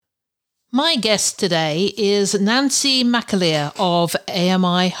My guest today is Nancy McAleer of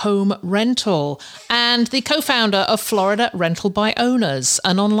AMI Home Rental and the co-founder of Florida Rental by Owners,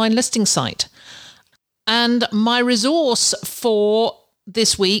 an online listing site. And my resource for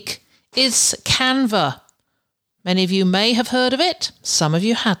this week is Canva. Many of you may have heard of it, some of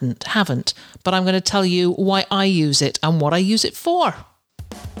you haven't, but I'm going to tell you why I use it and what I use it for.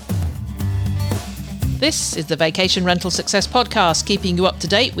 This is the Vacation Rental Success Podcast, keeping you up to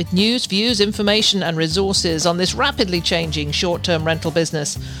date with news, views, information and resources on this rapidly changing short-term rental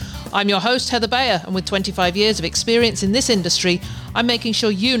business. I'm your host, Heather Bayer, and with 25 years of experience in this industry, I'm making sure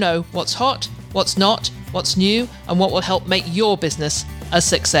you know what's hot, what's not, what's new, and what will help make your business a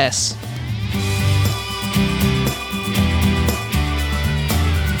success.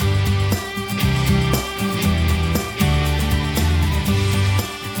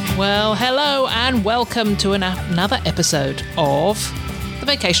 Well, hello and welcome to another episode of the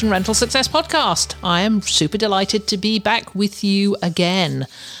Vacation Rental Success Podcast. I am super delighted to be back with you again.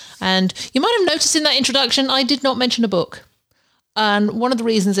 And you might have noticed in that introduction, I did not mention a book. And one of the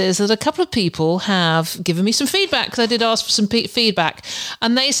reasons is that a couple of people have given me some feedback, because I did ask for some feedback.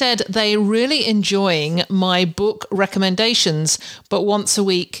 And they said they're really enjoying my book recommendations, but once a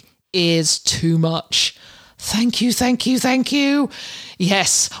week is too much. Thank you.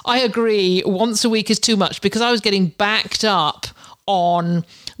 Yes, I agree. Once a week is too much because I was getting backed up on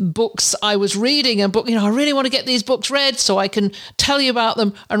books I was reading and I really want to get these books read so I can tell you about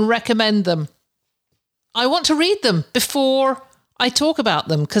them and recommend them. I want to read them before I talk about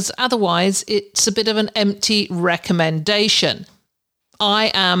them because otherwise it's a bit of an empty recommendation. I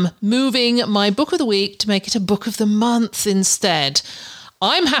am moving my book of the week to make it a book of the month instead.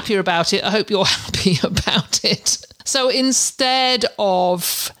 I'm happier about it. I hope you're happy about it. So instead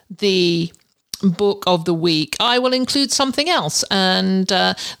of the book of the week, I will include something else. And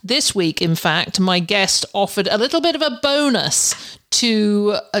this week, in fact, my guest offered a little bit of a bonus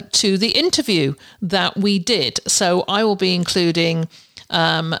to the interview that we did. So I will be including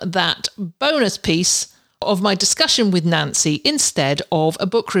that bonus piece of my discussion with Nancy instead of a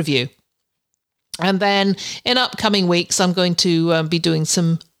book review. And then in upcoming weeks, I'm going to be doing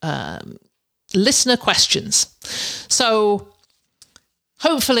some listener questions. So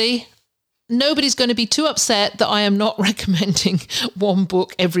hopefully nobody's going to be too upset that I am not recommending one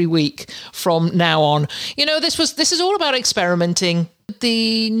book every week from now on. You know, this is all about experimenting.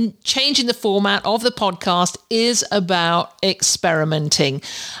 The change in the format of the podcast is about experimenting.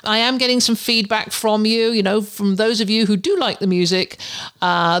 I am getting some feedback from you, from those of you who do like the music,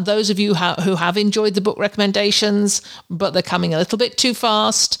 those of you who have enjoyed the book recommendations, but they're coming a little bit too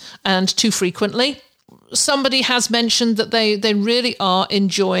fast and too frequently. Somebody has mentioned that they really are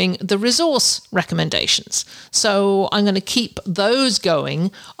enjoying the resource recommendations. So I'm going to keep those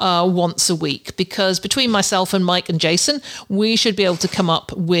going once a week because between myself and Mike and Jason, we should be able to come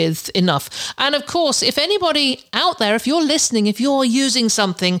up with enough. And of course, if anybody out there, if you're listening, if you're using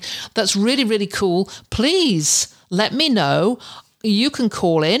something that's really, really cool, please let me know. You can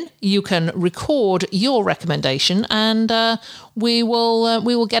call in, you can record your recommendation, and we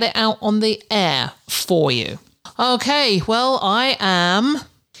will get it out on the air for you. Okay, well, I am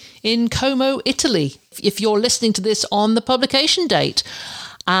in Como, Italy, if you're listening to this on the publication date.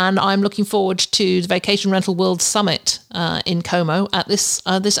 And I'm looking forward to the Vacation Rental World Summit in Como at this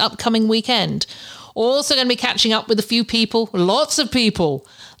upcoming weekend. Also going to be catching up with a few people, lots of people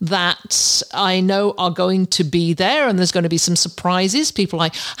that I know are going to be there, and there's going to be some surprises, people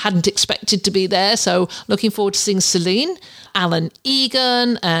I hadn't expected to be there. So looking forward to seeing Celine, Alan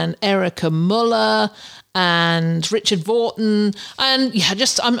Egan and Erica Muller and Richard Vorton. And yeah,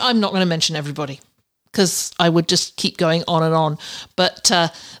 I'm not going to mention everybody because I would just keep going on and on. But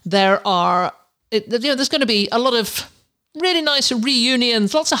there's going to be a lot of really nice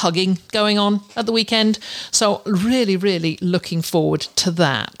reunions, lots of hugging going on at the weekend. So really, really looking forward to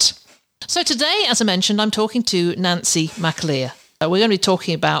that. So today, as I mentioned, I'm talking to Nancy McAleer. We're going to be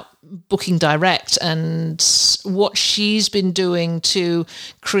talking about Booking Direct and what she's been doing to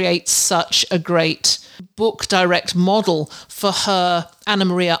create such a great Book Direct model for her Anna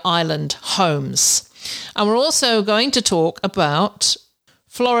Maria Island homes. And we're also going to talk about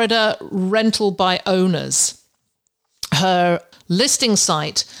Florida Rental by Owners, her listing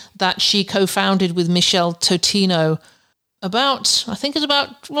site that she co-founded with Michelle Totino about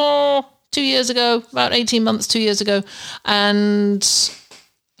 2 years ago, about 18 months, 2 years ago. And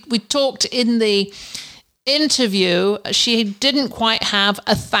we talked in the interview, she didn't quite have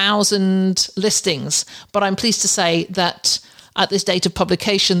 1,000 listings, but I'm pleased to say that at this date of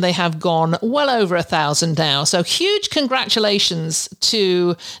publication, they have gone well over 1,000 now. So huge congratulations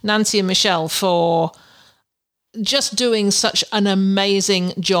to Nancy and Michelle for just doing such an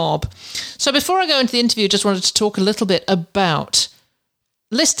amazing job. So before I go into the interview, just wanted to talk a little bit about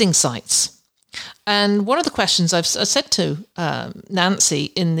listing sites. And one of the questions I said to Nancy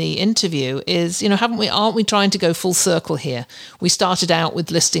in the interview is, aren't we trying to go full circle here? We started out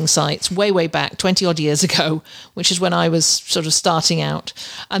with listing sites way back 20 odd years ago, which is when I was sort of starting out.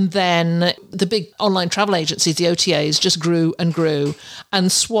 And then the big online travel agencies, the OTAs, just grew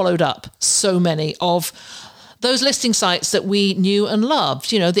and swallowed up so many of those listing sites that we knew and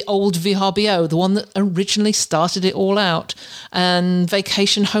loved, the old VRBO, the one that originally started it all out, and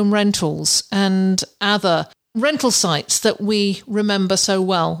Vacation Home Rentals and other rental sites that we remember so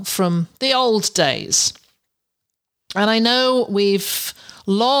well from the old days. And I know we've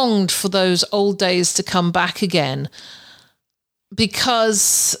longed for those old days to come back again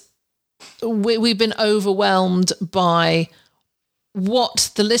because we've been overwhelmed by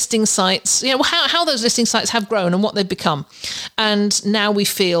what the listing sites, how those listing sites have grown and what they've become. And now we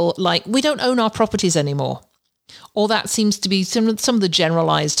feel like we don't own our properties anymore. Or that seems to be some of the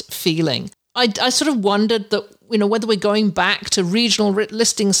generalized feeling. I sort of wondered that, whether we're going back to regional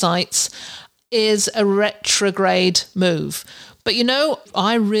listing sites is a retrograde move. But,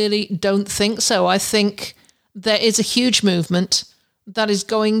 I really don't think so. I think there is a huge movement that is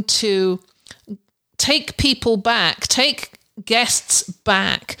going to take people back, take guests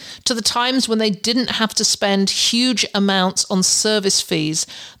back to the times when they didn't have to spend huge amounts on service fees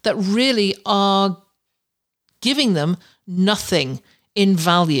that really are giving them nothing in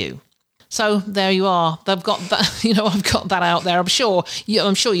value. So there you are. I've got that. I've got that out there. I'm sure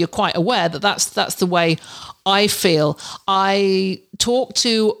you're quite aware that that's the way I feel. I talked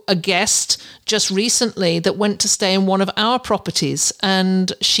to a guest just recently that went to stay in one of our properties,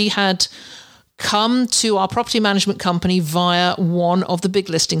 and she had come to our property management company via one of the big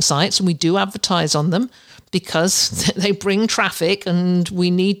listing sites, and we do advertise on them because they bring traffic and we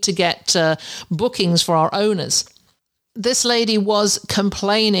need to get bookings for our owners. This lady was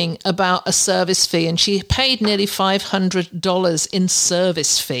complaining about a service fee, and she paid nearly $500 in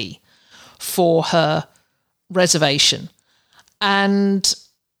service fee for her reservation. And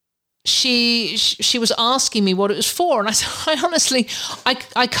she was asking me what it was for. And I said,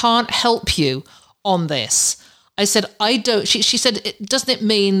 I can't help you on this. I said, I don't. She said, doesn't it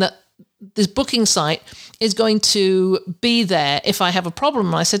mean that this booking site is going to be there if I have a problem?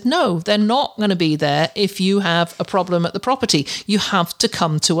 And I said, no, they're not going to be there if you have a problem at the property. You have to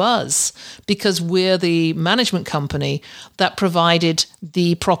come to us because we're the management company that provided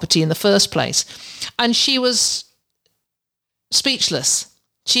the property in the first place. And she was speechless.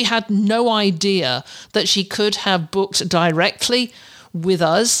 She had no idea that she could have booked directly with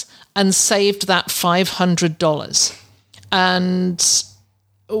us and saved that $500. And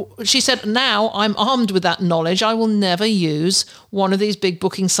she said, now I'm armed with that knowledge. I will never use one of these big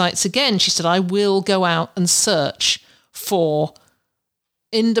booking sites again. She said, I will go out and search for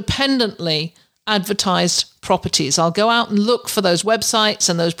independently advertised properties. I'll go out and look for those websites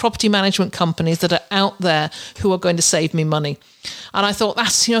and those property management companies that are out there who are going to save me money. And I thought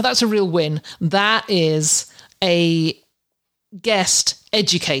that's a real win. That is a guest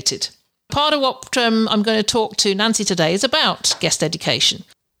educated. Part of what I'm going to talk to Nancy today is about guest education.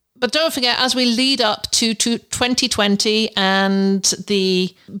 But don't forget, as we lead up to 2020 and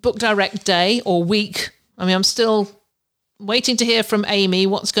the Book Direct Day or week, I'm still waiting to hear from Amy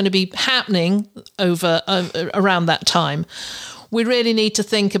what's going to be happening over around that time. We really need to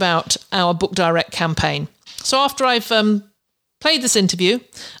think about our Book Direct campaign. So after I've played this interview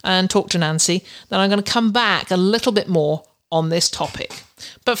and talked to Nancy, then I'm going to come back a little bit more on this topic.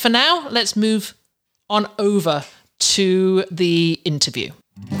 But for now, let's move on over to the interview.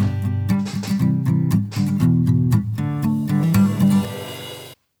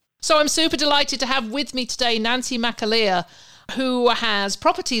 So I'm super delighted to have with me today Nancy McAleer, who has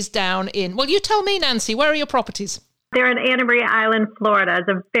properties down in... Well, you tell me, Nancy, where are your properties? They're in Anna Maria Island, Florida. It's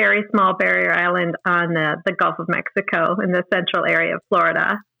a very small barrier island on the Gulf of Mexico in the central area of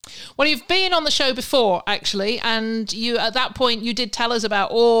Florida. Well, you've been on the show before, actually, and you at that point you did tell us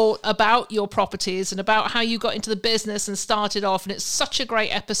all about your properties and about how you got into the business and started off, and it's such a great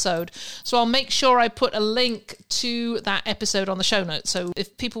episode. So I'll make sure I put a link to that episode on the show notes. So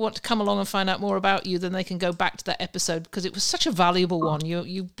if people want to come along and find out more about you, then they can go back to that episode because it was such a valuable one.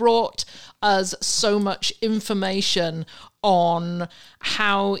 You brought us so much information on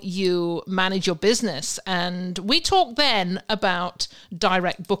how you manage your business. And we talked then about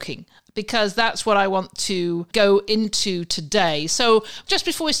direct booking, because that's what I want to go into today. So just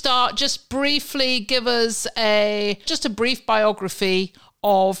before we start, just briefly give us just a brief biography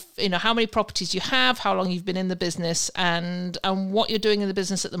of, how many properties you have, how long you've been in the business, and what you're doing in the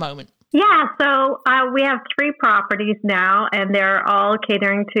business at the moment. Yeah, so we have 3 properties now, and they're all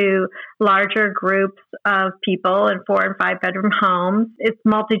catering to larger groups of people in 4 and 5 bedroom homes. It's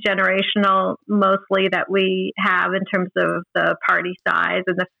multi-generational mostly that we have in terms of the party size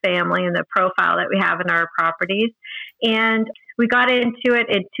and the family and the profile that we have in our properties. And we got into it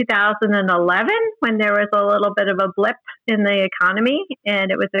in 2011 when there was a little bit of a blip in the economy, and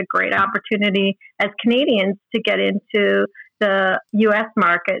it was a great opportunity as Canadians to get into the U.S.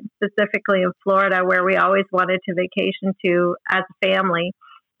 market, specifically in Florida, where we always wanted to vacation to as a family.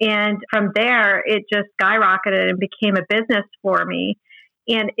 And from there, it just skyrocketed and became a business for me.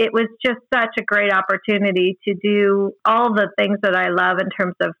 And it was just such a great opportunity to do all the things that I love in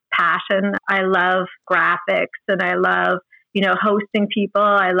terms of passion. I love graphics, and I love hosting people.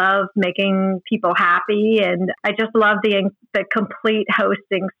 I love making people happy. And I just love the complete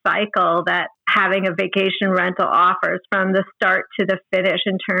hosting cycle that having a vacation rental offers from the start to the finish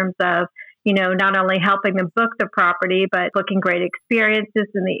in terms of, not only helping them book the property, but booking great experiences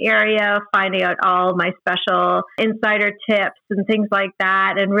in the area, finding out all my special insider tips and things like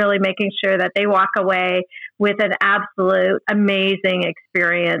that, and really making sure that they walk away with an absolute amazing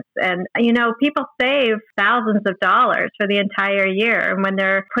experience. And, people save thousands of dollars for the entire year. And when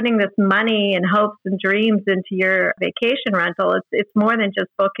they're putting this money and hopes and dreams into your vacation rental, it's more than just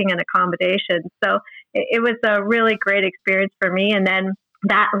booking an accommodation. So it was a really great experience for me. And then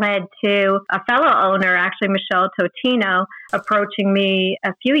that led to a fellow owner, actually Michelle Totino, approaching me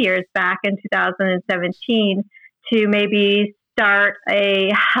a few years back in 2017 to maybe start a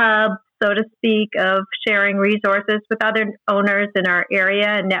hub, so to speak, of sharing resources with other owners in our area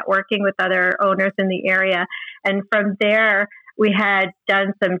and networking with other owners in the area. And from there, we had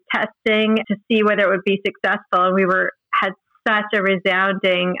done some testing to see whether it would be successful, and we had such a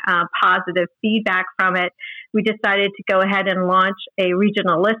resounding positive feedback from it. We decided to go ahead and launch a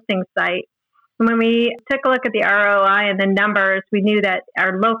regional listing site. And when we took a look at the ROI and the numbers, we knew that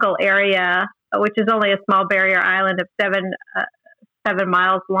our local area, which is only a small barrier island of 7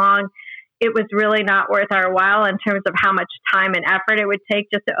 miles long, it was really not worth our while in terms of how much time and effort it would take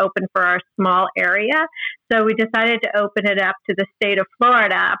just to open for our small area. So we decided to open it up to the state of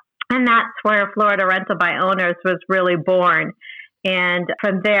Florida. And that's where Florida Rental by Owners was really born. And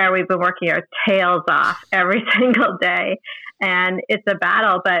from there, we've been working our tails off every single day. And it's a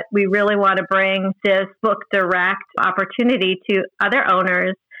battle, but we really want to bring this book direct opportunity to other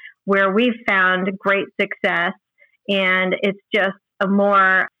owners where we've found great success. And it's just a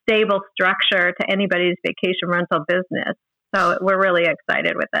more stable structure to anybody's vacation rental business. So we're really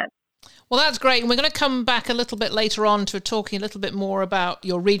excited with it. Well, that's great. And we're going to come back a little bit later on to talking a little bit more about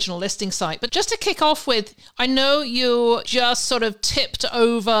your regional listing site. But just to kick off with, I know you just sort of tipped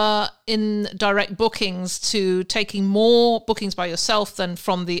over in direct bookings to taking more bookings by yourself than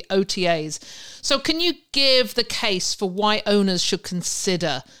from the OTAs. So can you give the case for why owners should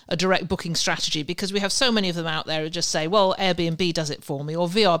consider a direct booking strategy? Because we have so many of them out there who just say, well, Airbnb does it for me or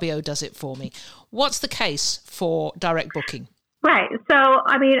VRBO does it for me. What's the case for direct booking? Right. So,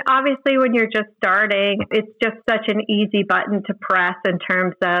 obviously when you're just starting, it's just such an easy button to press in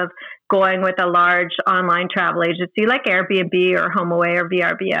terms of going with a large online travel agency like Airbnb or HomeAway or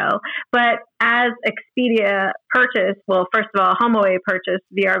VRBO. But as Expedia purchased, well, first of all, HomeAway purchased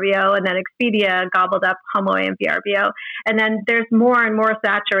VRBO, and then Expedia gobbled up HomeAway and VRBO. And then there's more and more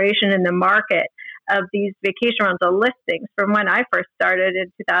saturation in the market of these vacation rental listings from when I first started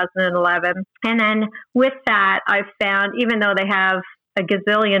in 2011. And then with that, I've found, even though they have a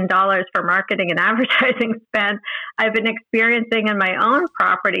gazillion dollars for marketing and advertising spend, I've been experiencing in my own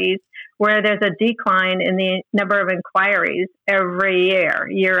properties where there's a decline in the number of inquiries every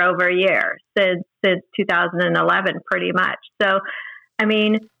year over year, since 2011, pretty much. So,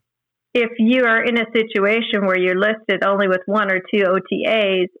 if you are in a situation where you're listed only with 1 or 2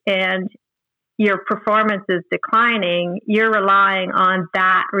 OTAs and your performance is declining, you're relying on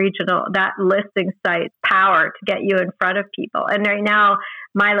that listing site's power to get you in front of people. And right now,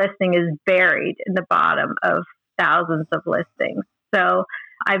 my listing is buried in the bottom of thousands of listings. So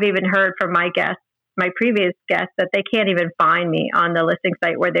I've even heard from my previous guests, that they can't even find me on the listing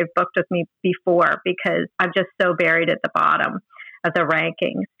site where they've booked with me before, because I'm just so buried at the bottom of the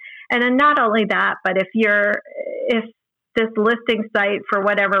rankings. And then not only that, but if this listing site, for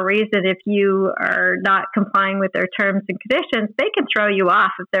whatever reason, if you are not complying with their terms and conditions, they can throw you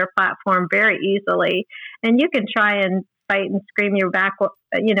off of their platform very easily. And you can try and fight and scream your back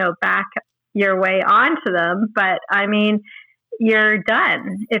your way onto them. But I mean, you're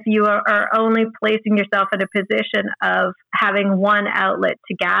done if you are only placing yourself in a position of having one outlet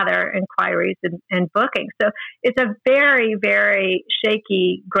to gather inquiries and bookings. So it's a very, very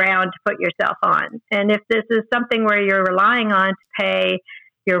shaky ground to put yourself on. And if this is something where you're relying on to pay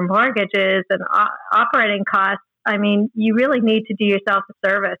your mortgages and operating costs, I mean, you really need to do yourself a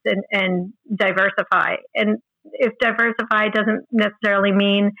service and diversify. And if diversify doesn't necessarily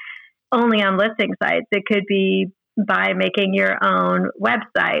mean only on listing sites, it could be by making your own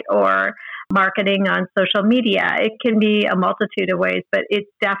website or marketing on social media. It can be a multitude of ways, but it's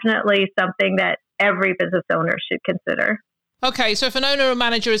definitely something that every business owner should consider. Okay, so if an owner or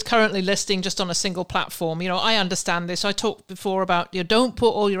manager is currently listing just on a single platform, I understand this. I talked before about don't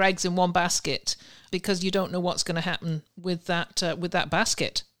put all your eggs in one basket, because you don't know what's going to happen with that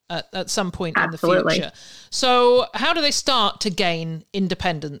basket at some point Absolutely. in the future. So how do they start to gain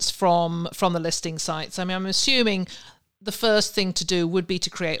independence from the listing sites? I mean, I'm assuming the first thing to do would be to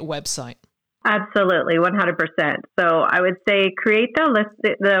create a website. Absolutely, 100%. So I would say create the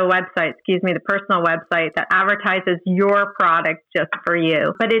personal website that advertises your product just for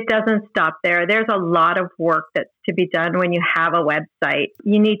you. But it doesn't stop there. There's a lot of work that's to be done when you have a website.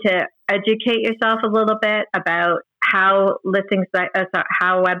 You need to educate yourself a little bit about how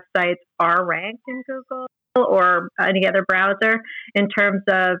websites are ranked in Google or any other browser, in terms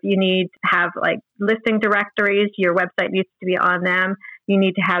of you need to have like listing directories. Your website needs to be on them. You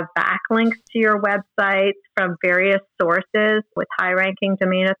need to have backlinks to your website from various sources with high-ranking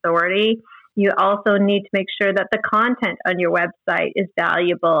domain authority. You also need to make sure that the content on your website is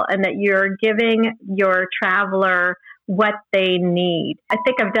valuable and that you're giving your traveler what they need. I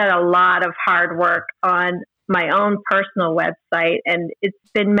think I've done a lot of hard work on my own personal website, and it's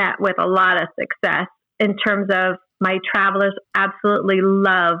been met with a lot of success in terms of my travelers absolutely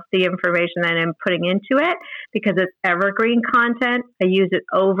love the information that I'm putting into it because it's evergreen content. I use it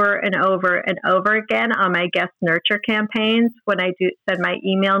over and over and over again on my guest nurture campaigns when I do send my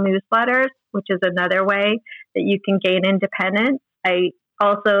email newsletters, which is another way that you can gain independence. I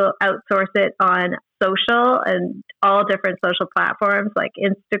also outsource it on social and all different social platforms like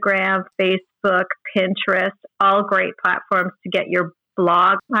Instagram, Facebook, Pinterest, all great platforms to get your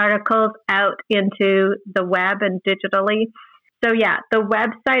blog articles out into the web and digitally. So yeah, the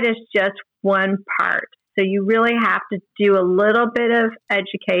website is just one part. So you really have to do a little bit of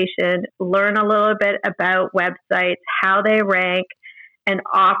education, learn a little bit about websites, how they rank, and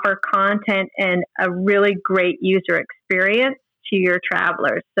offer content and a really great user experience to your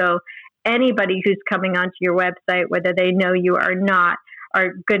travelers. So anybody who's coming onto your website, whether they know you or not,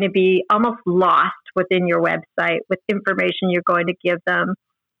 are going to be almost lost within your website with information you're going to give them.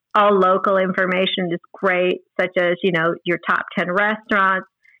 All local information is great, such as, your top 10 restaurants,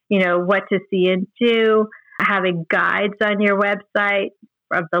 what to see and do, having guides on your website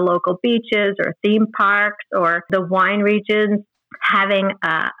of the local beaches or theme parks or the wine regions, having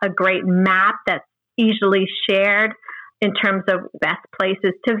a great map that's easily shared in terms of best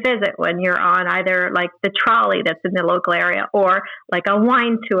places to visit when you're on either like the trolley that's in the local area or like a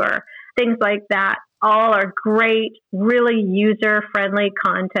wine tour. Things like that all are great, really user-friendly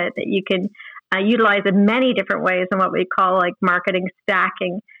content that you can utilize in many different ways in what we call like marketing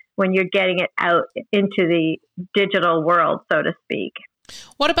stacking when you're getting it out into the digital world, so to speak.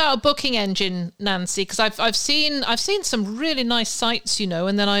 What about a booking engine, Nancy? Because I've seen some really nice sites,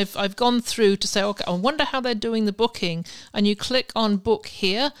 and then I've gone through to say, okay, I wonder how they're doing the booking, and you click on book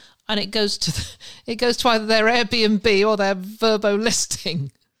here, and it goes to either their Airbnb or their Vrbo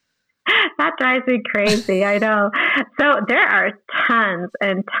listing. That drives me crazy. I know. So there are tons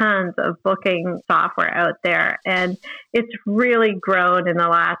and tons of booking software out there, and it's really grown in the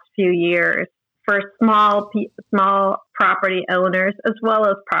last few years for small property owners as well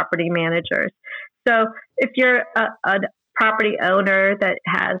as property managers. So if you're a property owner that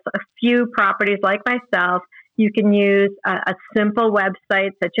has a few properties like myself, you can use a simple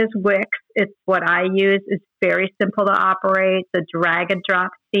website such as Wix. It's what I use. It's very simple to operate. It's a drag and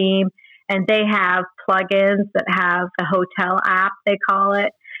drop theme. And they have plugins that have the hotel app, they call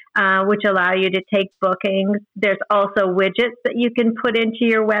it, which allow you to take bookings. There's also widgets that you can put into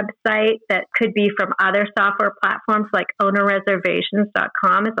your website that could be from other software platforms like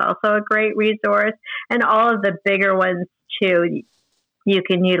ownerreservations.com is also a great resource. And all of the bigger ones too, you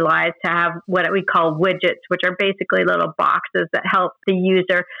can utilize to have what we call widgets, which are basically little boxes that help the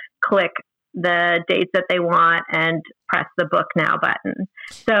user click the dates that they want and press the book now button.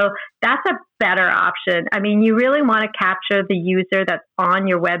 So that's a better option. I mean, you really want to capture the user that's on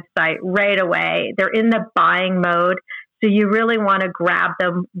your website right away. They're in the buying mode. So you really want to grab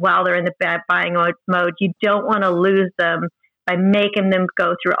them while they're in the buying mode. You don't want to lose them by making them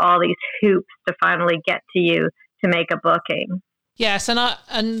go through all these hoops to finally get to you to make a booking. Yes,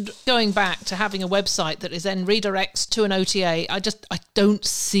 and going back to having a website that is then redirects to an OTA, I don't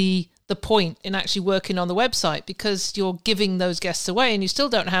see the point in actually working on the website because you're giving those guests away and you still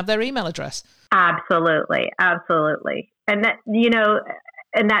don't have their email address. Absolutely. And that,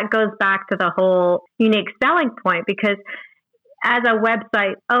 and that goes back to the whole unique selling point, because as a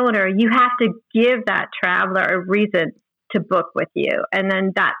website owner, you have to give that traveler a reason to book with you. And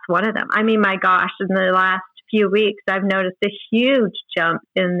then that's one of them. I mean, my gosh, in the last few weeks, I've noticed a huge jump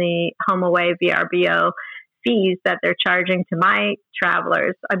in the HomeAway VRBO fees that they're charging to my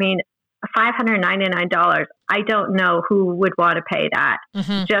travelers. I mean, $599. I don't know who would want to pay that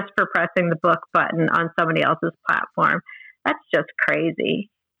just for pressing the book button on somebody else's platform. That's just crazy.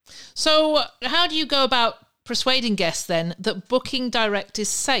 So how do you go about persuading guests then that booking direct is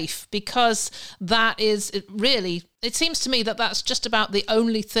safe? Because it seems to me that that's just about the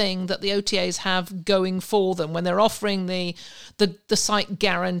only thing that the OTAs have going for them when they're offering the site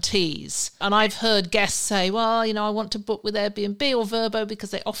guarantees. And I've heard guests say, well, I want to book with Airbnb or Vrbo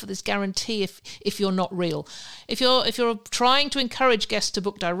because they offer this guarantee if you're not real. If you're trying to encourage guests to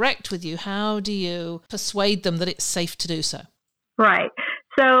book direct with you, how do you persuade them that it's safe to do so? Right.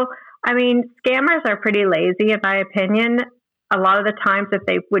 So, I mean, scammers are pretty lazy, in my opinion. A lot of the times, if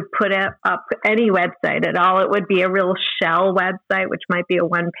they would put up any website at all, it would be a real shell website, which might be a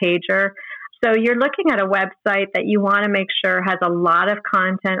one-pager. So you're looking at a website that you want to make sure has a lot of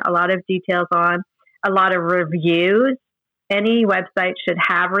content, a lot of details on, a lot of reviews. Any website should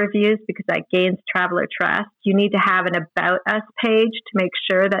have reviews because that gains traveler trust. You need to have an About Us page to make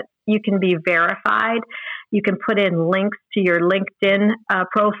sure that you can be verified. You can put in links to your LinkedIn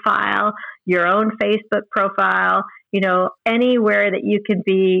profile, your own Facebook profile, anywhere that you can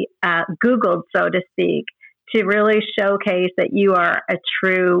be Googled, so to speak, to really showcase that you are a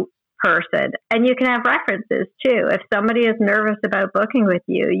true person. And you can have references too. If somebody is nervous about booking with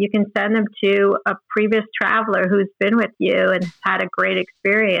you, you can send them to a previous traveler who's been with you and had a great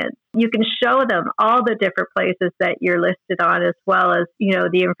experience. You can show them all the different places that you're listed on, as well as,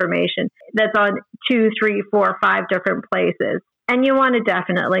 the information that's on 2, 3, 4, 5 different places. And you want to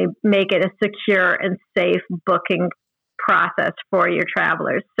definitely make it a secure and safe booking process for your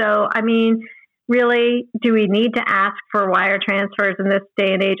travelers. So, I mean, really, do we need to ask for wire transfers in this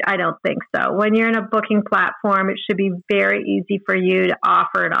day and age? I don't think so. When you're in a booking platform, it should be very easy for you to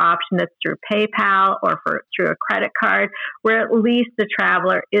offer an option that's through PayPal or through a credit card, where at least the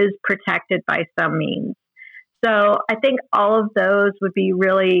traveler is protected by some means. So I think all of those would be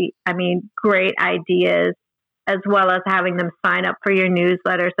really, great ideas, as well as having them sign up for your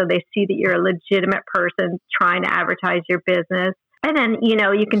newsletter so they see that you're a legitimate person trying to advertise your business. And then,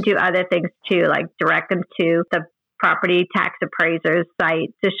 you can do other things too, like direct them to the property tax appraiser's site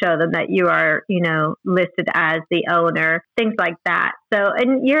to show them that you are, listed as the owner, things like that. So,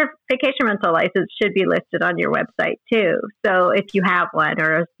 and your vacation rental license should be listed on your website too. So if you have one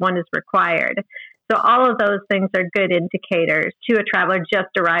or if one is required. So all of those things are good indicators to a traveler just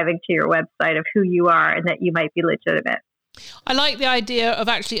arriving to your website of who you are and that you might be legitimate. I like the idea of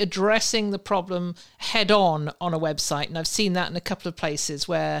actually addressing the problem head on a website. And I've seen that in a couple of places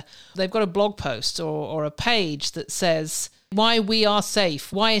where they've got a blog post or a page that says why we are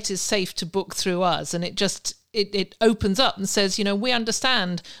safe, why it is safe to book through us. And it opens up and says, we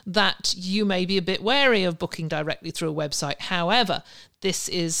understand that you may be a bit wary of booking directly through a website. However, this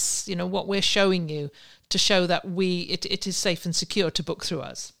is, what we're showing you to show that it is safe and secure to book through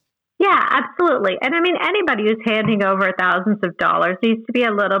us. Yeah, absolutely. And anybody who's handing over thousands of dollars needs to be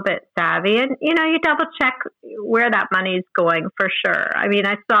a little bit savvy. And, you double check where that money is going for sure. I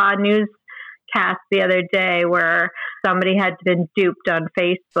saw a newscast the other day where somebody had been duped on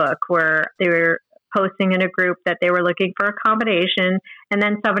Facebook, where they were posting in a group that they were looking for accommodation, and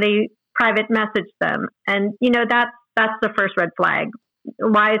then somebody private messaged them. And, that's the first red flag.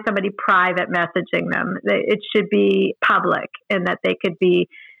 Why is somebody private messaging them? It should be public, and that they could be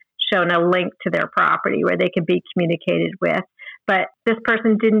shown a link to their property where they can be communicated with. But this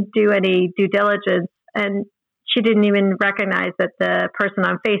person didn't do any due diligence, and she didn't even recognize that the person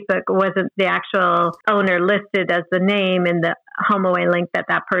on Facebook wasn't the actual owner listed as the name in the HomeAway link that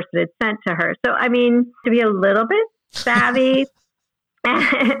person had sent to her. So, to be a little bit savvy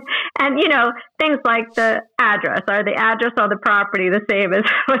and things like the address. Are the address on the property the same as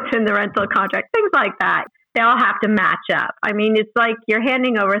what's in the rental contract? Things like that. they all have to match up. I mean, it's like you're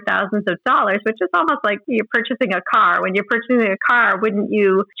handing over thousands of dollars, which is almost like you're purchasing a car. When you're purchasing a car, wouldn't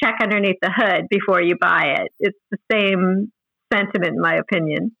you check underneath the hood before you buy it? It's the same sentiment, in my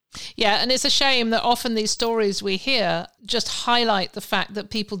opinion. Yeah, and it's a shame that often these stories we hear just highlight the fact that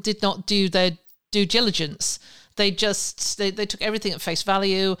people did not do their due diligence. They took everything at face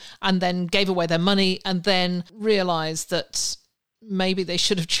value and then gave away their money and then realised that maybe they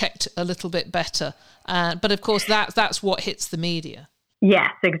should have checked a little bit better. But of course, that's what hits the media.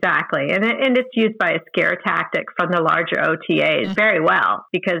 Yes, exactly. And it's used by a scare tactic from the larger OTAs very well,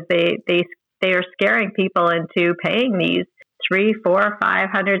 because they are scaring people into paying these $300, $400,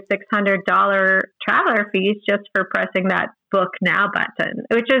 $500, $600 traveler fees just for pressing that book now button,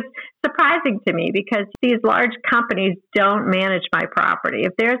 which is surprising to me because these large companies don't manage my property.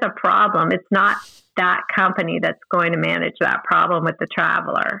 If there's a problem, it's not that company that's going to manage that problem with the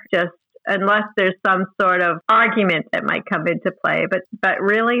traveler, just unless there's some sort of argument that might come into play. But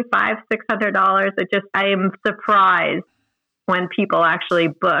really, $500, $600, I am surprised when people actually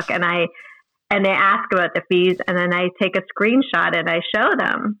book and they ask about the fees, and then I take a screenshot and I show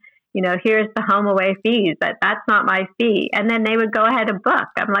them, here's the HomeAway fees. That's not my fee. And then they would go ahead and book.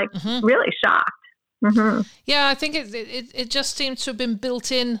 I'm like really shocked. Mm-hmm. Yeah, I think it just seems to have been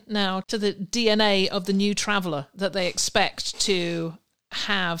built in now to the DNA of the new traveller that they expect to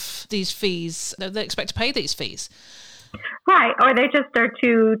have these fees. They expect to pay these fees. Right. Or they just are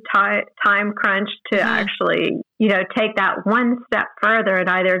too time crunched to actually, take that one step further and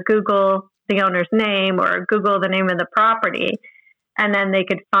either Google the owner's name or Google the name of the property. And then they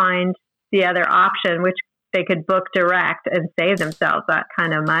could find the other option, which they could book direct and save themselves that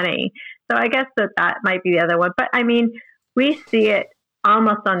kind of money. So I guess that might be the other one. But I mean, we see it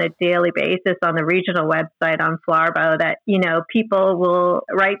almost on a daily basis on the regional website on Flarbo that, people will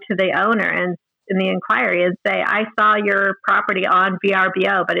write to the owner and in the inquiry and say, I saw your property on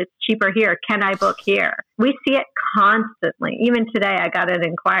VRBO, but it's cheaper here. Can I book here? We see it constantly. Even today, I got an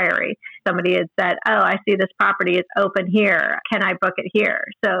inquiry. Somebody had said, I see this property is open here. Can I book it here?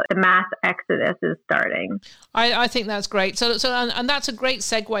 So the mass exodus is starting. I think that's great. So and that's a great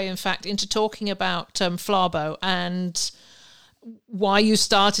segue, in fact, into talking about Flarbo and why you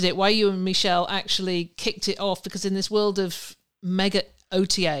started it, why you and Michelle actually kicked it off, because in this world of mega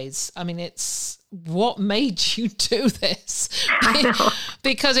OTAs, I mean, it's what made you do this? I know.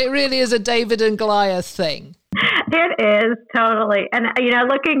 Because it really is a David and Goliath thing. It is, totally. And,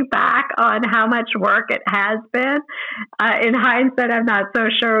 looking back on how much work it has been, in hindsight, I'm not so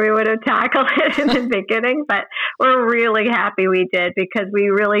sure we would have tackled it in the beginning, but we're really happy we did because we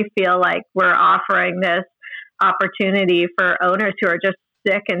really feel like we're offering this opportunity for owners who are just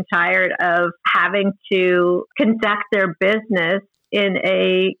sick and tired of having to conduct their business in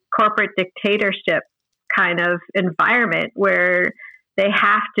a corporate dictatorship kind of environment where they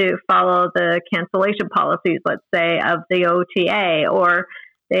have to follow the cancellation policies, let's say, of the OTA, or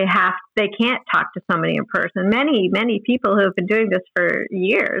they can't talk to somebody in person. Many people who have been doing this for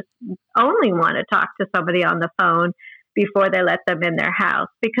years only want to talk to somebody on the phone before they let them in their house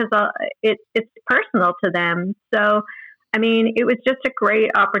because it's personal to them. So, I mean, it was just a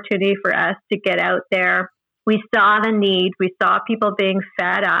great opportunity for us to get out there. We saw the need. We saw people being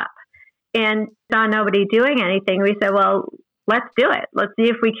fed up and saw nobody doing anything. We said, well, let's do it. Let's see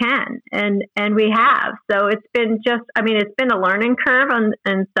if we can. And we have. So it's been it's been a learning curve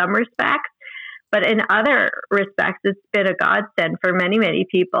in some respects, but in other respects, it's been a godsend for many, many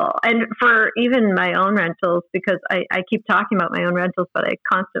people. And for even my own rentals, because I keep talking about my own rentals, but I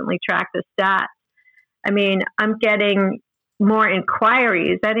constantly track the stats. I mean, I'm getting more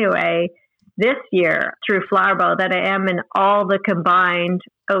inquiries anyway this year through Flarbo than I am in all the combined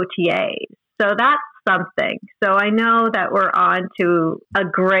OTAs. So that's something. So I know that we're on to a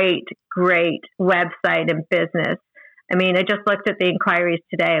great, great website and business. I mean, I just looked at the inquiries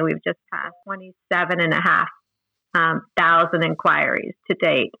today. We've just passed 27,500 inquiries to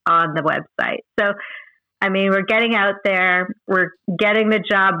date on the website. So, I mean, we're getting out there. We're getting the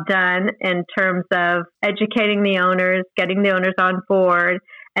job done in terms of educating the owners, getting the owners on board,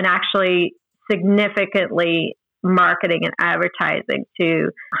 and actually significantly marketing and advertising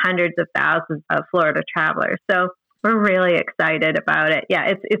to hundreds of thousands of Florida travelers. So we're really excited about it.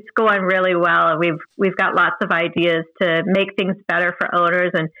 Yeah, it's going really well. We've got lots of ideas to make things better for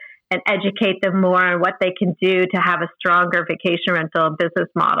owners and educate them more on what they can do to have a stronger vacation rental business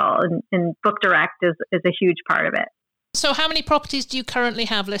model. And Book Direct is a huge part of it. So how many properties do you currently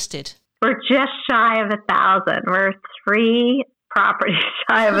have listed? We're just shy of 1,000. We're properties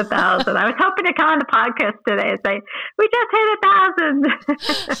shy of 1,000. I was hoping to come on the podcast today and say, we just hit 1,000.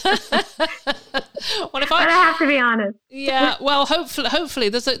 Well, but I have to be honest. Yeah, well, hopefully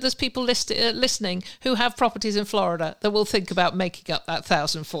there's people listening who have properties in Florida that will think about making up that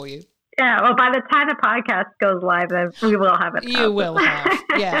 1,000 for you. Yeah, well, by the time the podcast goes live, then we will have it. You will have.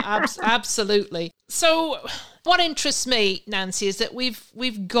 Yeah, absolutely. So what interests me, Nancy, is that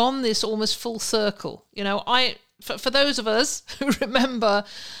we've gone this almost full circle. You know, for those of us who remember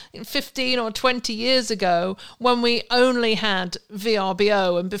 15 or 20 years ago when we only had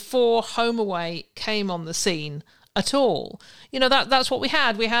VRBO and before HomeAway came on the scene at all, you know, that's what we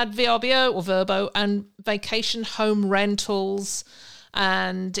had. We had VRBO or Vrbo and vacation home rentals.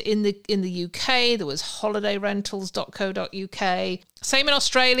 And in the UK, there was holidayrentals.co.uk. Same in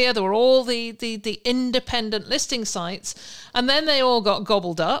Australia, there were all the independent listing sites. And then they all got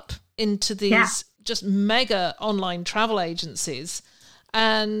gobbled up into these just mega online travel agencies.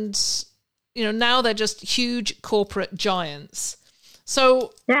 And, you know, now they're just huge corporate giants.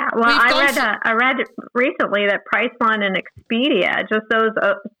 So yeah, well, I read recently that Priceline and Expedia, just those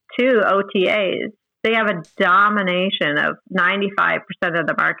two OTAs, they have a domination of 95% of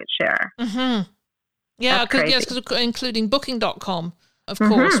the market share. Mm-hmm. Yeah, because including Booking.com, of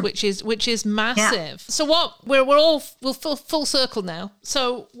course, which is massive. Yeah. So we're full circle now.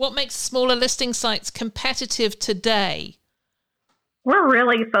 So what makes smaller listing sites competitive today? We're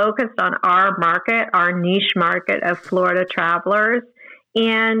really focused on our market, our niche market of Florida travelers,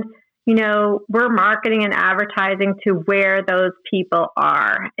 and you know, we're marketing and advertising to where those people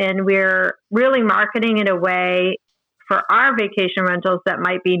are. And we're really marketing in a way for our vacation rentals that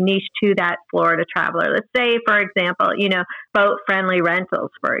might be niche to that Florida traveler. Let's say, for example, you know, boat-friendly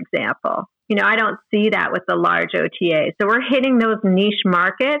rentals, for example. You know, I don't see that with the large OTA. So we're hitting those niche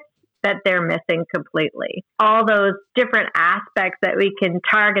markets that they're missing completely. All those different aspects that we can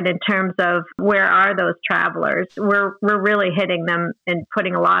target in terms of where are those travelers, we're really hitting them and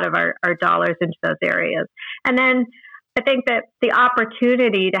putting a lot of our dollars into those areas. And then I think that the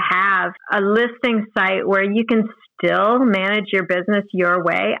opportunity to have a listing site where you can still manage your business your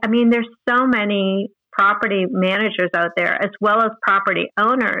way. I mean, there's so many property managers out there as well as property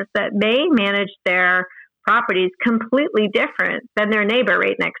owners that may manage their properties completely different than their neighbor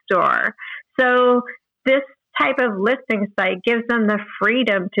right next door. So this type of listing site gives them the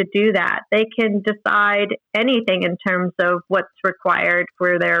freedom to do that. They can decide anything in terms of what's required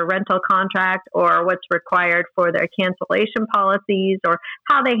for their rental contract or what's required for their cancellation policies or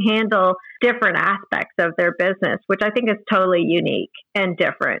how they handle different aspects of their business, which I think is totally unique and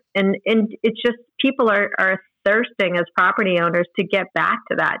different. And it's just people are thirsting as property owners to get back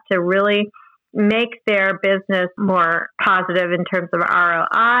to that, to really make their business more positive in terms of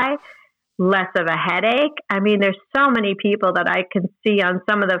ROI, less of a headache. I mean, there's so many people that I can see on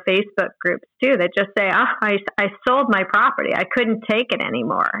some of the Facebook groups too that just say, I sold my property. I couldn't take it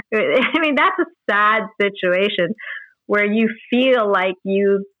anymore. I mean, that's a sad situation where you feel like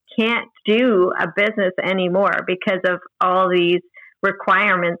you can't do a business anymore because of all these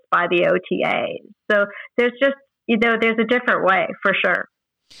requirements by the OTA. So there's just, you know, there's a different way for sure.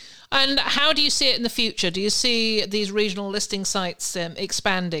 And how do you see it in the future? Do you see these regional listing sites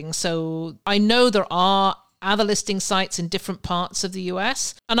expanding? So I know there are other listing sites in different parts of the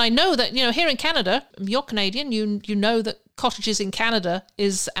US. And I know that, you know, here in Canada, you're Canadian, you know that Cottages in Canada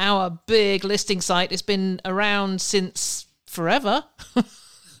is our big listing site. It's been around since forever.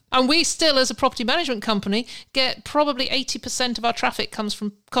 And we still, as a property management company, get probably 80% of our traffic comes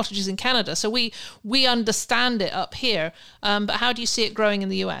from Cottages in Canada. So we understand it up here. But how do you see it growing in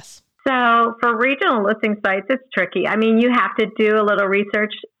the US? So for regional listing sites, it's tricky. I mean, you have to do a little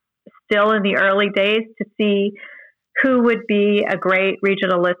research still in the early days to see who would be a great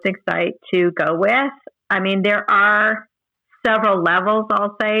regional listing site to go with. I mean, there are several levels,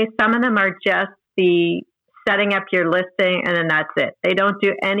 I'll say. Some of them are just the setting up your listing and then that's it. They don't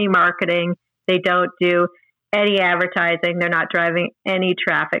do any marketing. They don't do any advertising. They're not driving any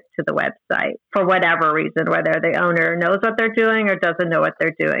traffic to the website for whatever reason, whether the owner knows what they're doing or doesn't know what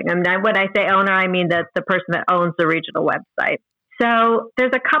they're doing. And when I say owner, I mean the person that owns the regional website. So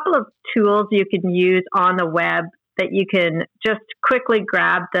there's a couple of tools you can use on the web that you can just quickly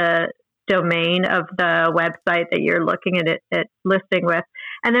grab the domain of the website that you're looking at listing with,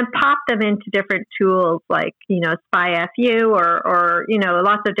 and then pop them into different tools like, you know, SpyFU or you know,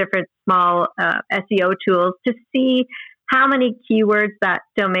 lots of different small SEO tools to see how many keywords that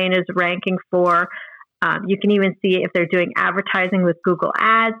domain is ranking for. You can even see if they're doing advertising with Google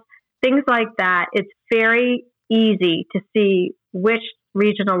Ads, things like that. It's very easy to see which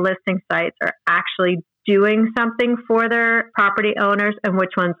regional listing sites are actually doing something for their property owners and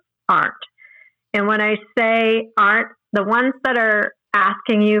which ones aren't. And when I say aren't, the ones that are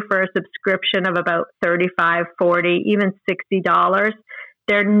asking you for a subscription of about $35, $40, even $60,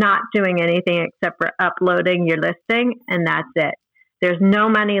 they're not doing anything except for uploading your listing, and that's it. There's no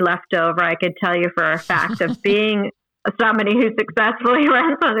money left over. I can tell you for a fact of being somebody who successfully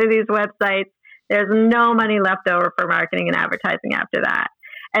runs one of these websites, there's no money left over for marketing and advertising after that.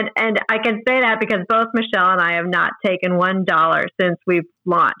 And I can say that because both Michelle and I have not taken $1 since we've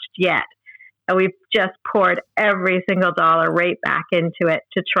launched yet. And we've just poured every single dollar right back into it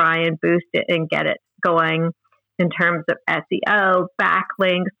to try and boost it and get it going in terms of SEO,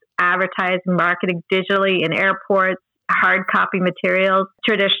 backlinks, advertising, marketing digitally in airports, hard copy materials,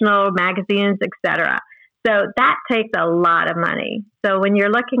 traditional magazines, etc. So that takes a lot of money. So when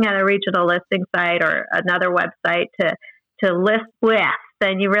you're looking at a regional listing site or another website to list with,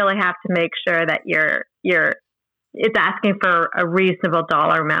 then you really have to make sure that it's asking for a reasonable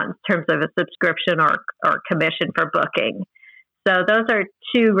dollar amount in terms of a subscription or commission for booking. So those are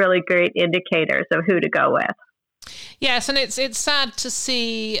two really great indicators of who to go with. Yes, and it's sad to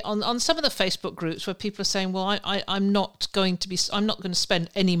see on some of the Facebook groups where people are saying, "Well, I'm not going to spend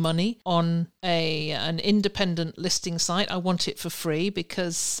any money on an independent listing site. I want it for free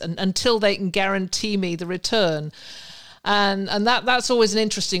because until they can guarantee me the return." And that's always an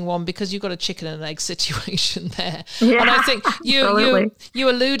interesting one because you've got a chicken and an egg situation there. Yeah, and I think you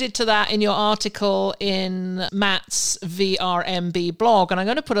alluded to that in your article in Matt's VRMB blog. And I'm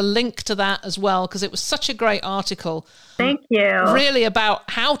going to put a link to that as well because it was such a great article. Thank you. Really about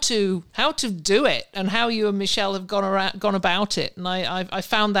how to do it and how you and Michelle have gone about it. And I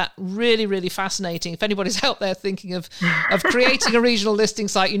found that really, really fascinating. If anybody's out there thinking of creating a regional listing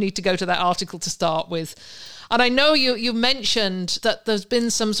site, you need to go to that article to start with. And I know you mentioned that there's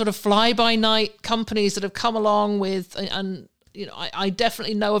been some sort of fly-by-night companies that have come along with, and you know, I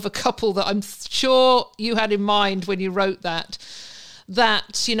definitely know of a couple that I'm sure you had in mind when you wrote that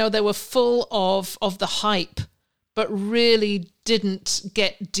you know, they were full of the hype, but really didn't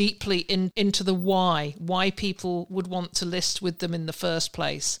get deeply into the why people would want to list with them in the first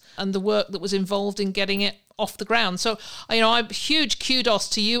place, and the work that was involved in getting it off the ground. So, you know, I'm huge kudos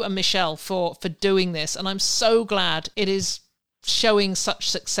to you and Michelle for doing this, and I'm so glad it is showing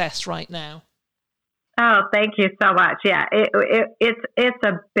such success right now. Oh, thank you so much. Yeah, it's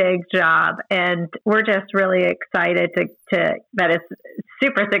a big job, and we're just really excited to that it's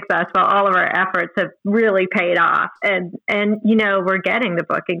super successful. All of our efforts have really paid off, and you know, we're getting the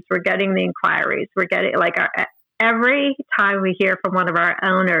bookings, we're getting the inquiries, we're getting every time we hear from one of our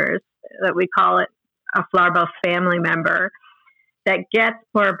owners that we call it a Flarbo family member that gets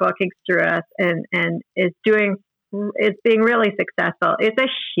more bookings through us and is being really successful. It's a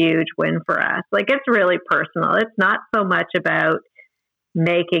huge win for us. Like, it's really personal. It's not so much about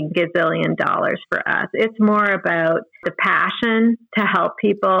making gazillion dollars for us. It's more about the passion to help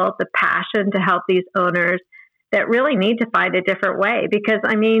people, the passion to help these owners that really need to find a different way. Because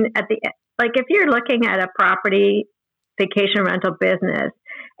I mean, if you're looking at a property vacation rental business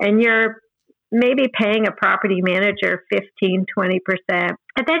and you're maybe paying a property manager 15, 20%,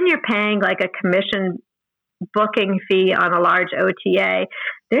 and then you're paying like a commission booking fee on a large OTA,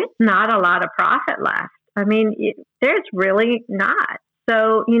 there's not a lot of profit left. I mean, there's really not.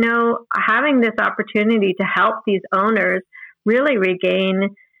 So, you know, having this opportunity to help these owners really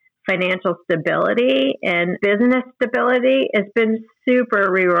regain financial stability and business stability has been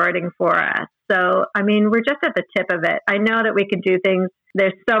super rewarding for us. So, I mean, we're just at the tip of it. I know that we can do things.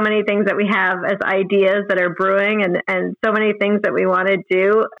 There's so many things that we have as ideas that are brewing and so many things that we want to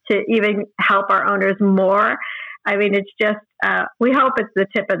do to even help our owners more. I mean, it's just, we hope it's the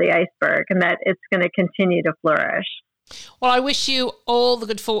tip of the iceberg and that it's going to continue to flourish. Well, I wish you all the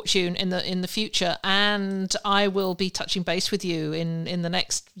good fortune in the future, and I will be touching base with you in the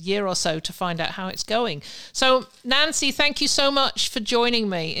next year or so to find out how it's going. So, Nancy, thank you so much for joining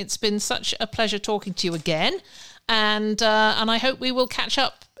me. It's been such a pleasure talking to you again, and I hope we will catch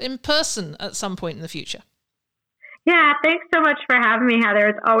up in person at some point in the future. Yeah, thanks so much for having me, Heather.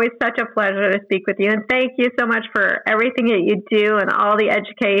 It's always such a pleasure to speak with you, and thank you so much for everything that you do and all the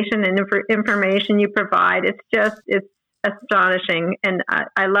education and information you provide. It's astonishing, and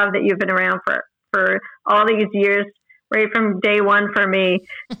I love that you've been around for all these years, right from day one for me.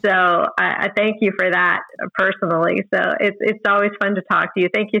 So I thank you for that personally. So it's always fun to talk to you.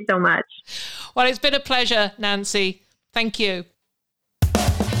 Thank you so much. Well, it's been a pleasure, Nancy. Thank you.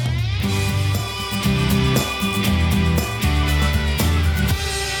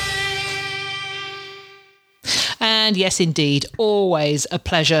 And yes, indeed, always a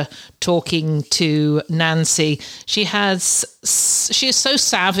pleasure talking to Nancy. She is so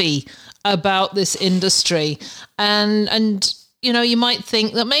savvy about this industry, and you might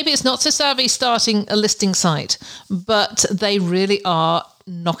think that maybe it's not so savvy starting a listing site, but they really are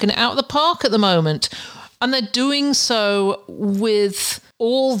knocking it out of the park at the moment. And they're doing so with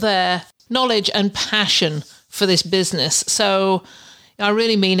all their knowledge and passion for this business. So I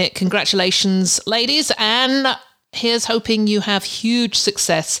really mean it. Congratulations, ladies. And here's hoping you have huge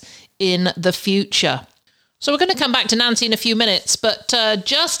success in the future. So we're going to come back to Nancy in a few minutes, but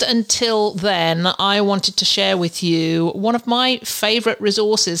just until then, I wanted to share with you one of my favorite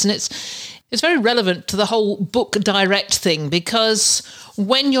resources, and it's very relevant to the whole Book Direct thing, because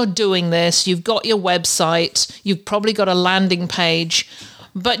when you're doing this, you've got your website, you've probably got a landing page,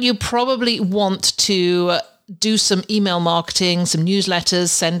 but you probably want to do some email marketing, some newsletters,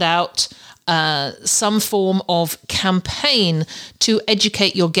 send out some form of campaign to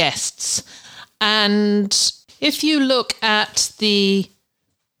educate your guests. And if you look at the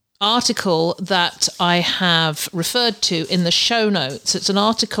article that I have referred to in the show notes, it's an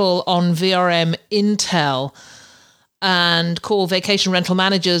article on VRM Intel and called Vacation Rental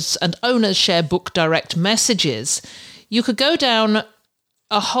Managers and Owners Share Book Direct Messages. You could go down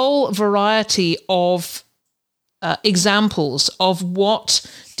a whole variety of examples of what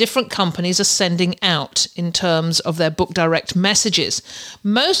different companies are sending out in terms of their Book Direct messages.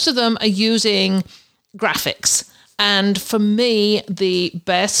 Most of them are using graphics. And for me, the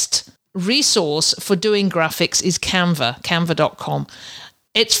best resource for doing graphics is Canva, canva.com.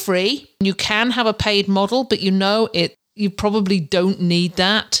 It's free. You can have a paid model, but you probably don't need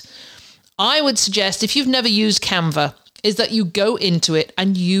that. I would suggest, if you've never used Canva, is that you go into it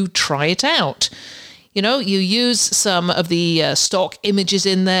and you try it out. You use some of the stock images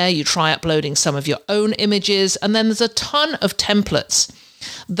in there, you try uploading some of your own images, and then there's a ton of templates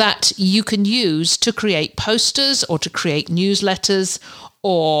that you can use to create posters or to create newsletters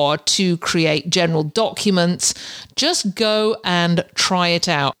or to create general documents. Just go and try it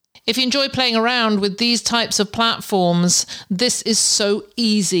out. If you enjoy playing around with these types of platforms, this is so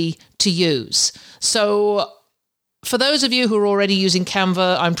easy to use. So for those of you who are already using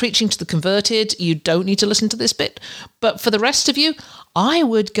Canva, I'm preaching to the converted. You don't need to listen to this bit. But for the rest of you, I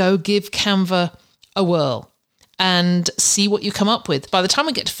would go give Canva a whirl and see what you come up with. By the time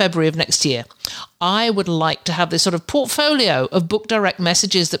we get to February of next year, I would like to have this sort of portfolio of Book Direct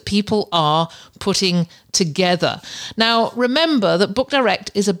messages that people are putting together. Now, remember that Book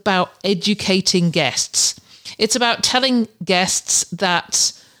Direct is about educating guests. It's about telling guests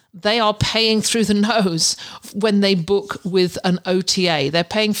that they are paying through the nose when they book with an OTA. They're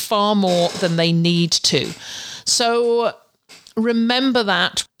paying far more than they need to. So remember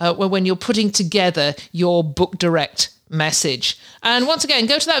that when you're putting together your Book Direct message. And once again,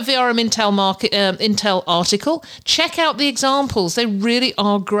 go to that VRM Intel article. Check out the examples. They really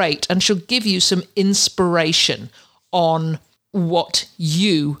are great and should give you some inspiration on what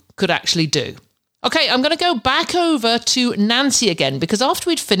you could actually do. Okay, I'm going to go back over to Nancy again, because after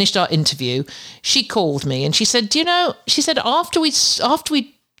we'd finished our interview, she called me and she said, after we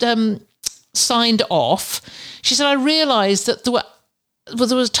signed off, she said, I realised that there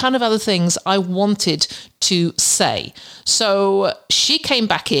was a ton of other things I wanted to say. So she came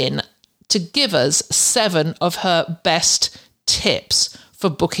back in to give us 7 of her best tips for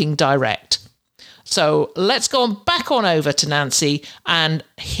booking direct. So let's go back on over to Nancy and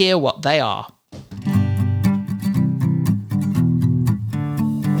hear what they are.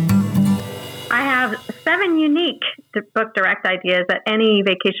 I have 7 unique Book Direct ideas that any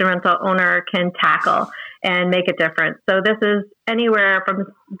vacation rental owner can tackle and make a difference. So this is anywhere from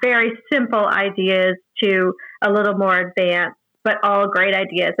very simple ideas to a little more advanced, but all great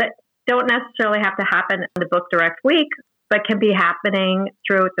ideas that don't necessarily have to happen in the Book Direct week, but can be happening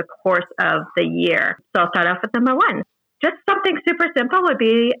throughout the course of the year. So I'll start off with number 1. Just something super simple would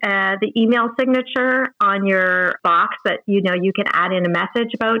be the email signature on your box that, you can add in a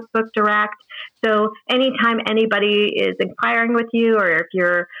message about Book Direct. So anytime anybody is inquiring with you, or if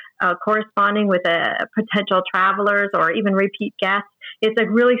you're corresponding with potential travelers or even repeat guests, it's a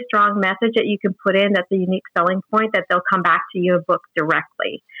really strong message that you can put in that's a unique selling point that they'll come back to you and book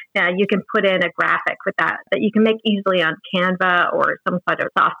directly. You can put in a graphic with that you can make easily on Canva or some sort of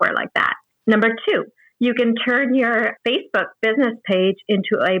software like that. Number 2, you can turn your Facebook business page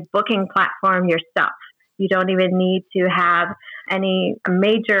into a booking platform yourself. You don't even need to have any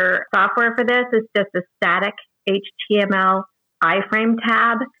major software for this. It's just a static HTML iframe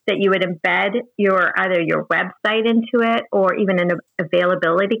tab that you would embed either your website into it, or even an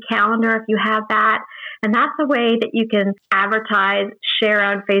availability calendar if you have that. And that's a way that you can advertise, share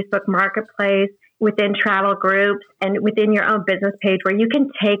on Facebook Marketplace, within travel groups, and within your own business page where you can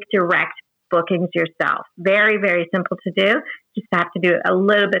take direct bookings yourself. Very, very simple to do. Just have to do a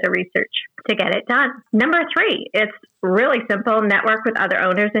little bit of research to get it done. Number 3, it's really simple. Network with other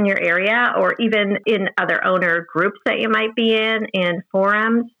owners in your area or even in other owner groups that you might be in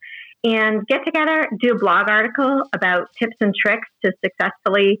forums. And get together, do a blog article about tips and tricks to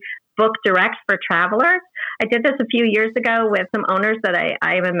successfully book direct for travelers. I did this a few years ago with some owners that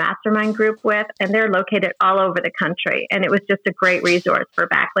I am a mastermind group with, and they're located all over the country. And it was just a great resource for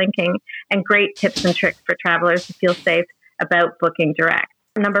backlinking and great tips and tricks for travelers to feel safe about booking direct.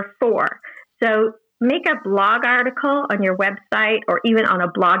 Number 4, so make a blog article on your website or even on a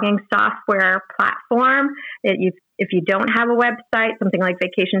blogging software platform. If you don't have a website, something like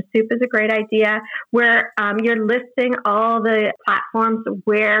Vacation Soup is a great idea, where you're listing all the platforms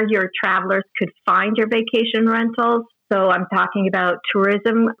where your travelers could find your vacation rentals. So I'm talking about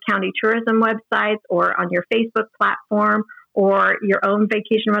county tourism websites or on your Facebook platform or your own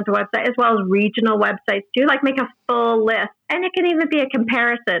vacation rental website, as well as regional websites too. Like make a full list. And it can even be a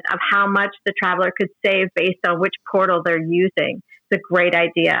comparison of how much the traveler could save based on which portal they're using. It's a great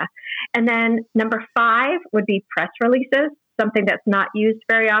idea. And then number 5 would be press releases, something that's not used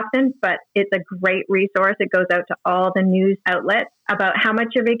very often, but it's a great resource. It goes out to all the news outlets about how much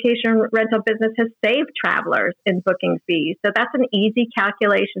your vacation rental business has saved travelers in booking fees. So that's an easy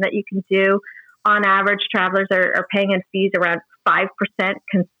calculation that you can do. On average, travelers are paying in fees around 5%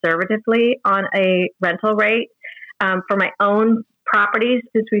 conservatively on a rental rate. For my own properties,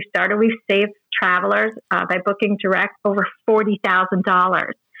 since we've started, we've saved travelers by booking direct over $40,000.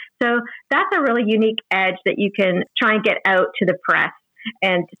 So that's a really unique edge that you can try and get out to the press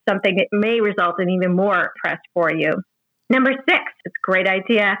and something that may result in even more press for you. Number 6, it's a great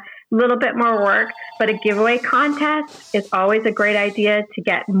idea. A little bit more work, but a giveaway contest is always a great idea to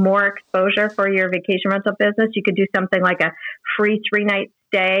get more exposure for your vacation rental business. You could do something like a free 3-night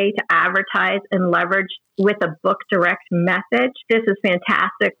stay to advertise and leverage with a book direct message. This is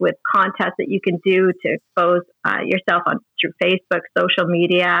fantastic with contests that you can do to expose yourself through Facebook, social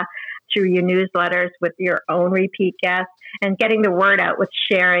media, through your newsletters with your own repeat guests, and getting the word out with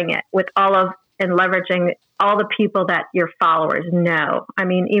sharing it with and leveraging all the people that your followers know. I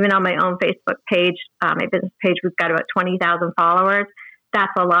mean, even on my own Facebook page, my business page, we've got about 20,000 followers.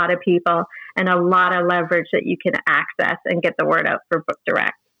 That's a lot of people and a lot of leverage that you can access and get the word out for Book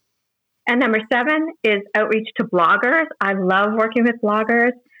Direct. And number 7 is outreach to bloggers. I love working with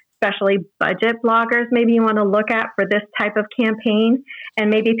bloggers, especially budget bloggers. Maybe you want to look at for this type of campaign and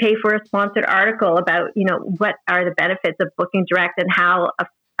maybe pay for a sponsored article about, what are the benefits of booking direct and how a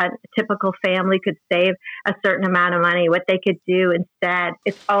typical family could save a certain amount of money, what they could do instead.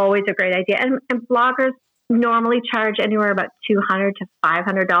 It's always a great idea. And bloggers normally charge anywhere about $200 to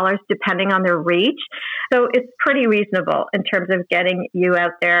 $500 depending on their reach. So it's pretty reasonable in terms of getting you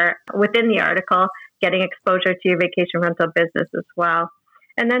out there within the article, getting exposure to your vacation rental business as well.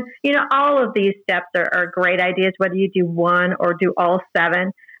 And then, all of these steps are great ideas, whether you do one or do all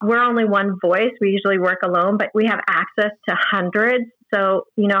 7. We're only one voice. We usually work alone, but we have access to hundreds. So,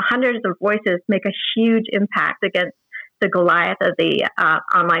 hundreds of voices make a huge impact against the Goliath of the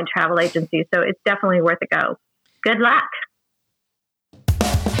online travel agency. So it's definitely worth a go. Good luck.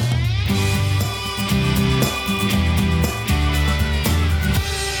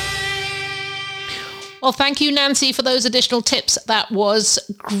 Well, thank you, Nancy, for those additional tips. That was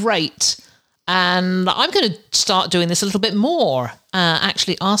great. And I'm going to start doing this a little bit more,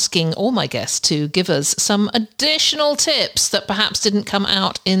 actually asking all my guests to give us some additional tips that perhaps didn't come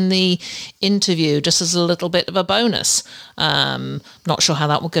out in the interview, just as a little bit of a bonus. Not sure how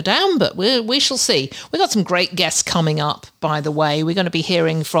that will go down, but we shall see. We've got some great guests coming up, by the way. We're going to be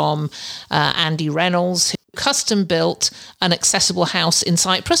hearing from Andy Reynolds, who custom built an accessible house in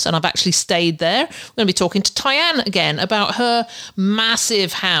Cyprus, and I've actually stayed there. We're going to be talking to Tyann again about her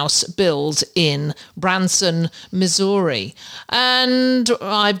massive house build in Branson, Missouri. And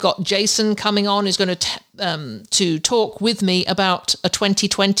I've got Jason coming on, who's going to talk with me about a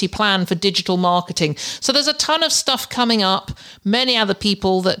 2020 plan for digital marketing. So there's a ton of stuff coming up, many other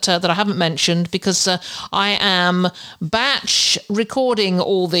people that I haven't mentioned because I am batch recording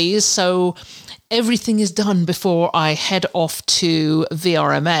all these, so everything is done before I head off to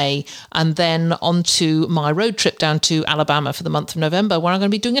VRMA and then onto my road trip down to Alabama for the month of November, where I'm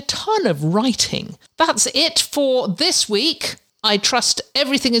going to be doing a ton of writing. That's it for this week. I trust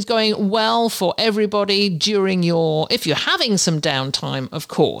everything is going well for everybody during if you're having some downtime, of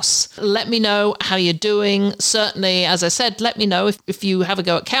course. Let me know how you're doing. Certainly, as I said, let me know if you have a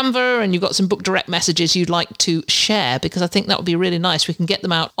go at Canva and you've got some Book Direct messages you'd like to share, because I think that would be really nice. We can get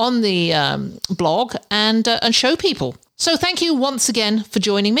them out on the blog and show people. So thank you once again for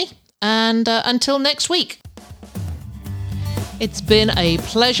joining me, and until next week. It's been a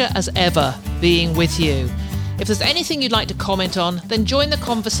pleasure as ever being with you. If there's anything you'd like to comment on, then join the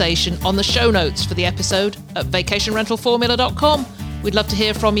conversation on the show notes for the episode at vacationrentalformula.com. We'd love to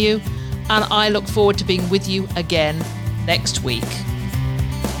hear from you, and I look forward to being with you again next week.